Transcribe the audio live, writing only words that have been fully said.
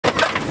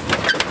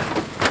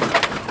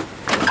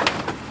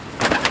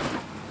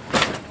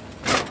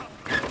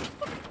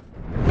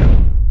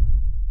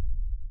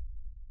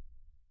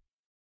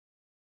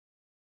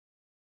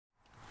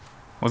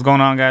What's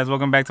going on, guys?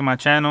 Welcome back to my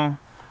channel.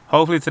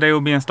 Hopefully today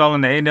we'll be installing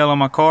the ADEL on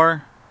my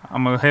car.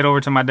 I'm gonna head over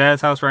to my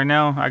dad's house right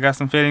now. I got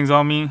some fittings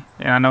on me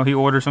and I know he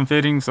ordered some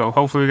fittings, so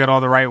hopefully we got all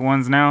the right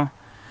ones now.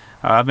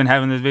 I've been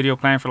having this video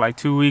planned for like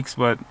 2 weeks,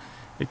 but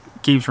it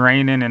keeps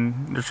raining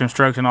and there's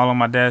construction all on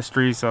my dad's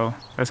street, so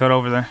let's head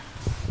over there.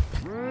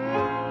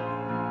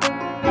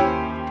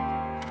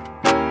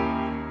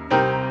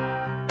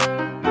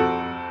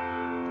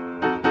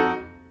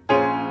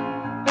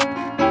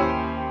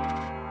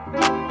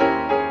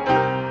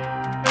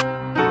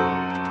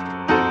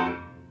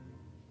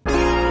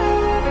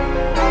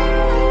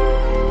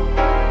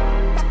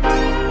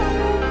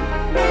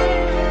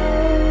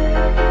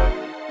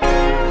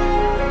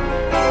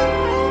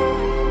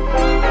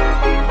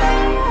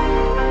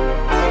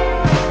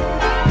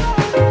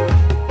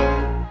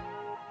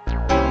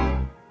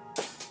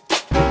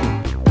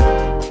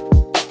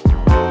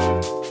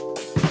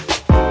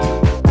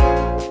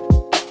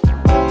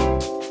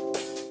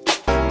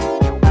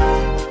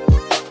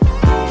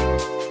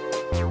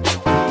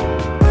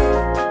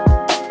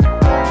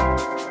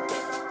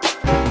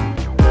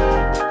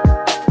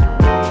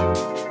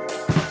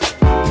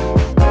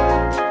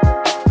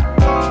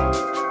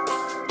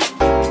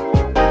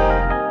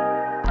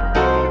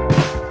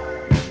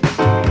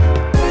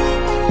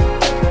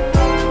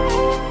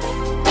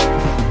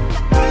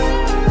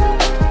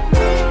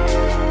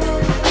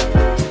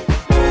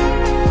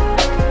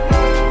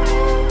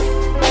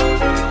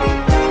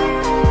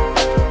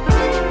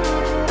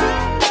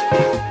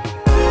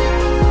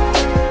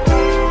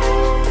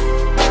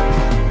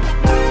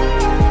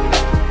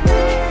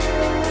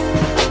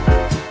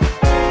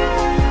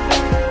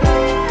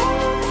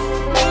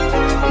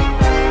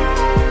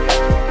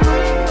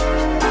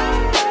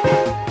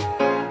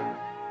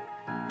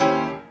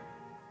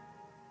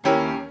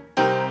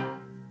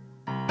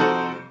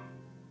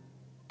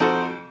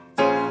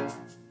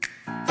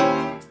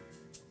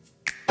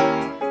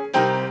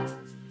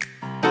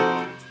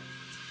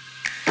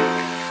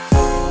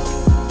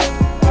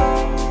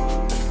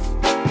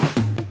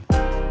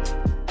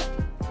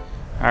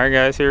 Alright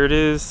guys, here it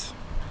is,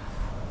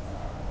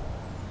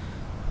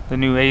 the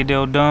new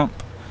ADEL dump,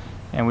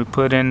 and we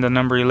put in the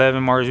number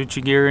 11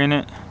 Marzocchi gear in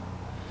it.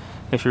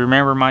 If you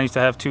remember, mine used to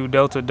have 2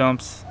 Delta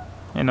dumps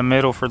in the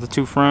middle for the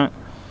 2 front,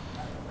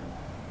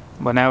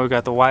 but now we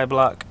got the Y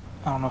block.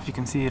 I don't know if you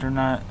can see it or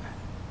not.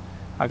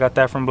 I got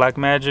that from Black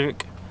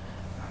Magic,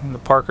 the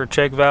Parker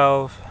check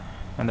valve,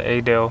 and the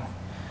ADEL.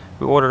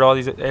 We ordered all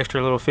these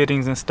extra little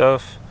fittings and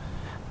stuff.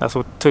 That's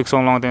what took so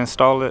long to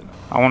install it.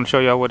 I want to show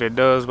y'all what it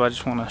does, but I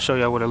just want to show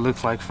y'all what it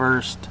looks like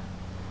first.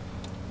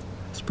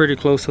 It's pretty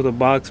close to the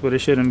box, but it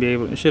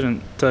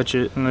shouldn't touch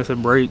it unless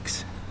it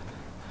breaks.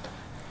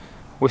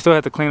 We still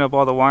have to clean up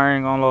all the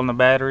wiring, unload the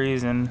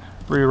batteries, and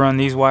rerun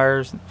these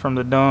wires from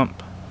the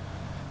dump.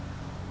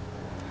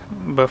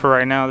 But for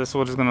right now, this is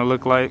what it's gonna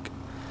look like.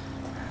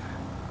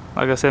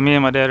 Like I said, me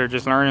and my dad are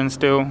just learning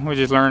still. We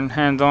just learn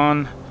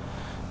hands-on.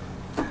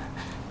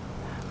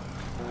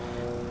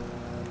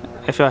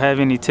 If y'all have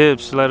any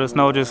tips, let us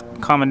know. Just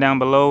comment down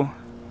below.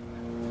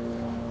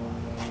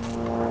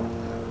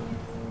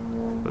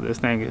 But this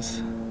thing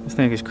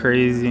is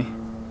crazy.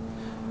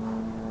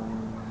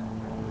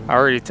 I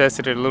already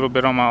tested it a little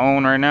bit on my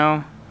own right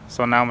now,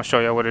 so now I'm gonna show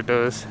y'all what it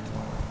does.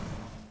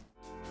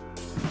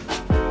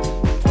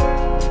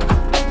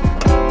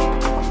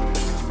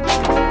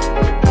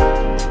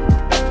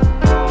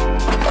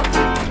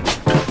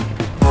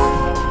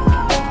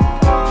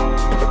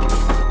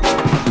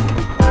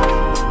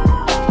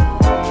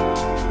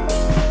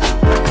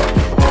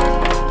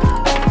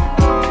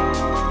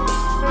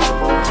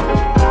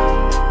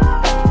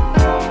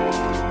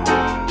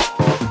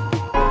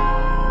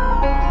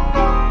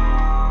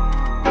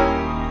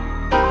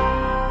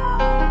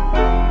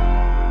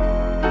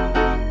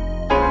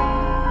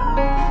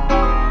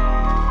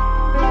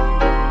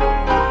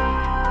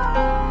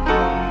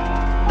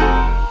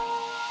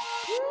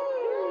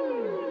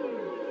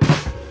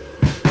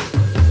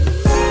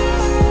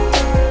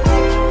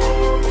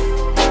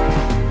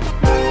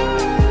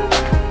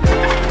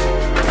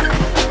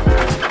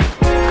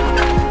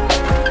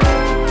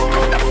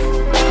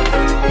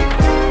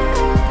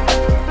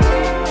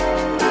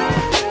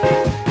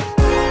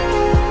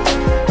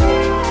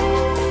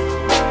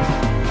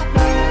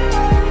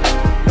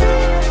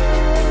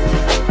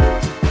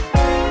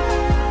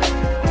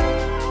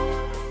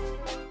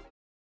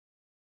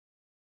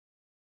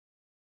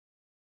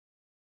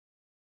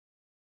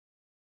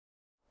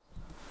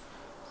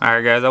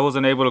 Alright guys, I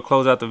wasn't able to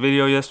close out the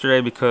video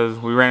yesterday because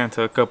we ran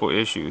into a couple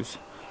issues.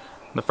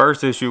 The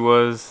first issue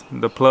was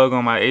the plug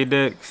on my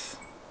ADEX.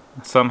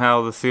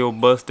 Somehow the seal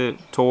busted,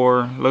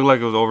 tore, looked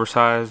like it was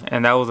oversized,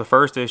 and that was the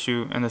first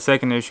issue. And the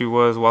second issue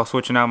was while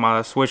switching out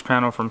my switch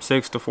panel from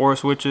 6 to 4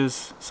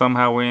 switches,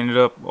 somehow we ended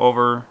up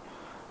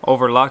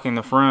overlocking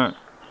the front,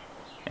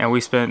 and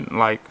we spent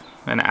like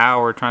an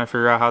hour trying to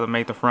figure out how to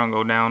make the front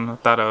go down. I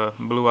thought I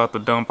blew out the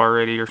dump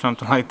already or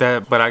something like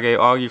that, but I gave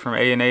Augie from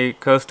A&A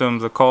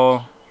Customs a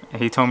call,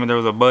 and he told me there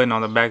was a button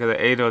on the back of the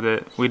ADEL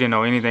that we didn't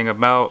know anything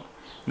about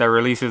that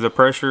releases the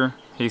pressure.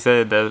 he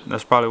said that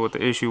that's probably what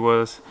the issue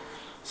was.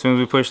 As soon as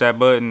we pushed that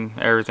button,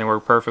 everything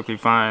worked perfectly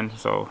fine.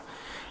 So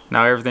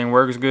now everything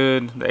works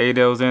good. The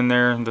ADL's in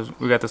there.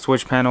 We got the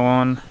switch panel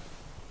on.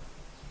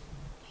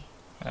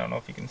 I don't know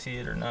if you can see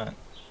it or not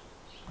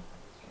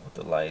with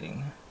the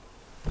lighting.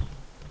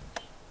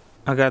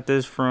 I got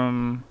this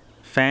from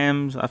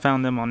Fams. I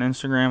found them on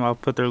Instagram. I'll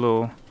put their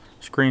little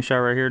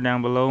screenshot right here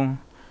down below.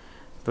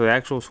 The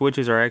actual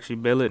switches are actually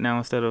billet now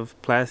instead of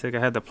plastic. I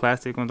had the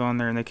plastic ones on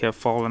there and they kept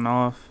falling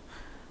off,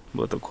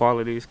 but the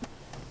quality's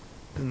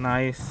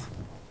nice.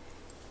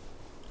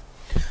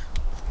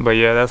 But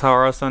yeah, that's how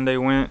our Sunday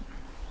went.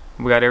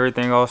 We got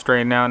everything all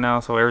straightened out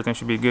now, so everything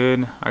should be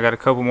good. I got a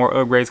couple more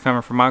upgrades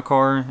coming for my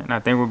car, and I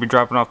think we'll be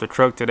dropping off the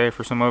truck today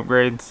for some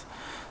upgrades.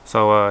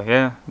 So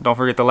yeah, don't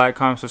forget to like,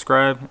 comment,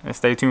 subscribe, and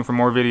stay tuned for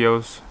more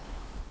videos.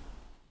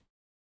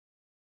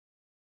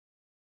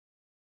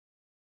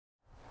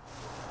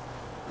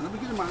 Let me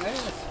get in my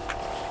ass.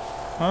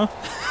 Huh?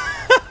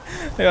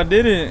 Hey, I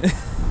didn't.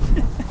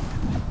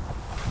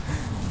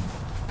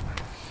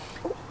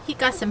 He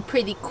got some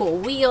pretty cool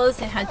wheels.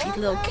 It had these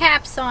little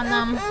caps on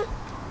them.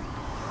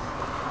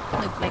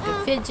 Look like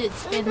a fidget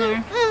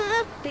spinner.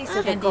 And these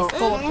gold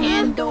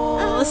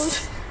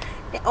handles.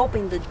 They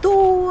open the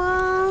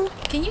door.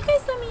 Can you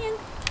guys let me in?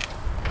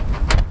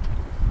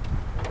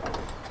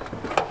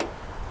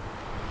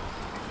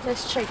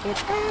 Let's check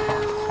it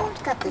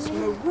out. Got this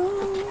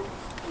maroon.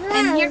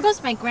 And here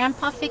goes my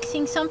grandpa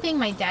fixing something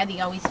my daddy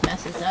always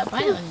messes up.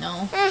 I don't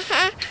know.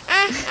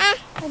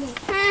 Honey.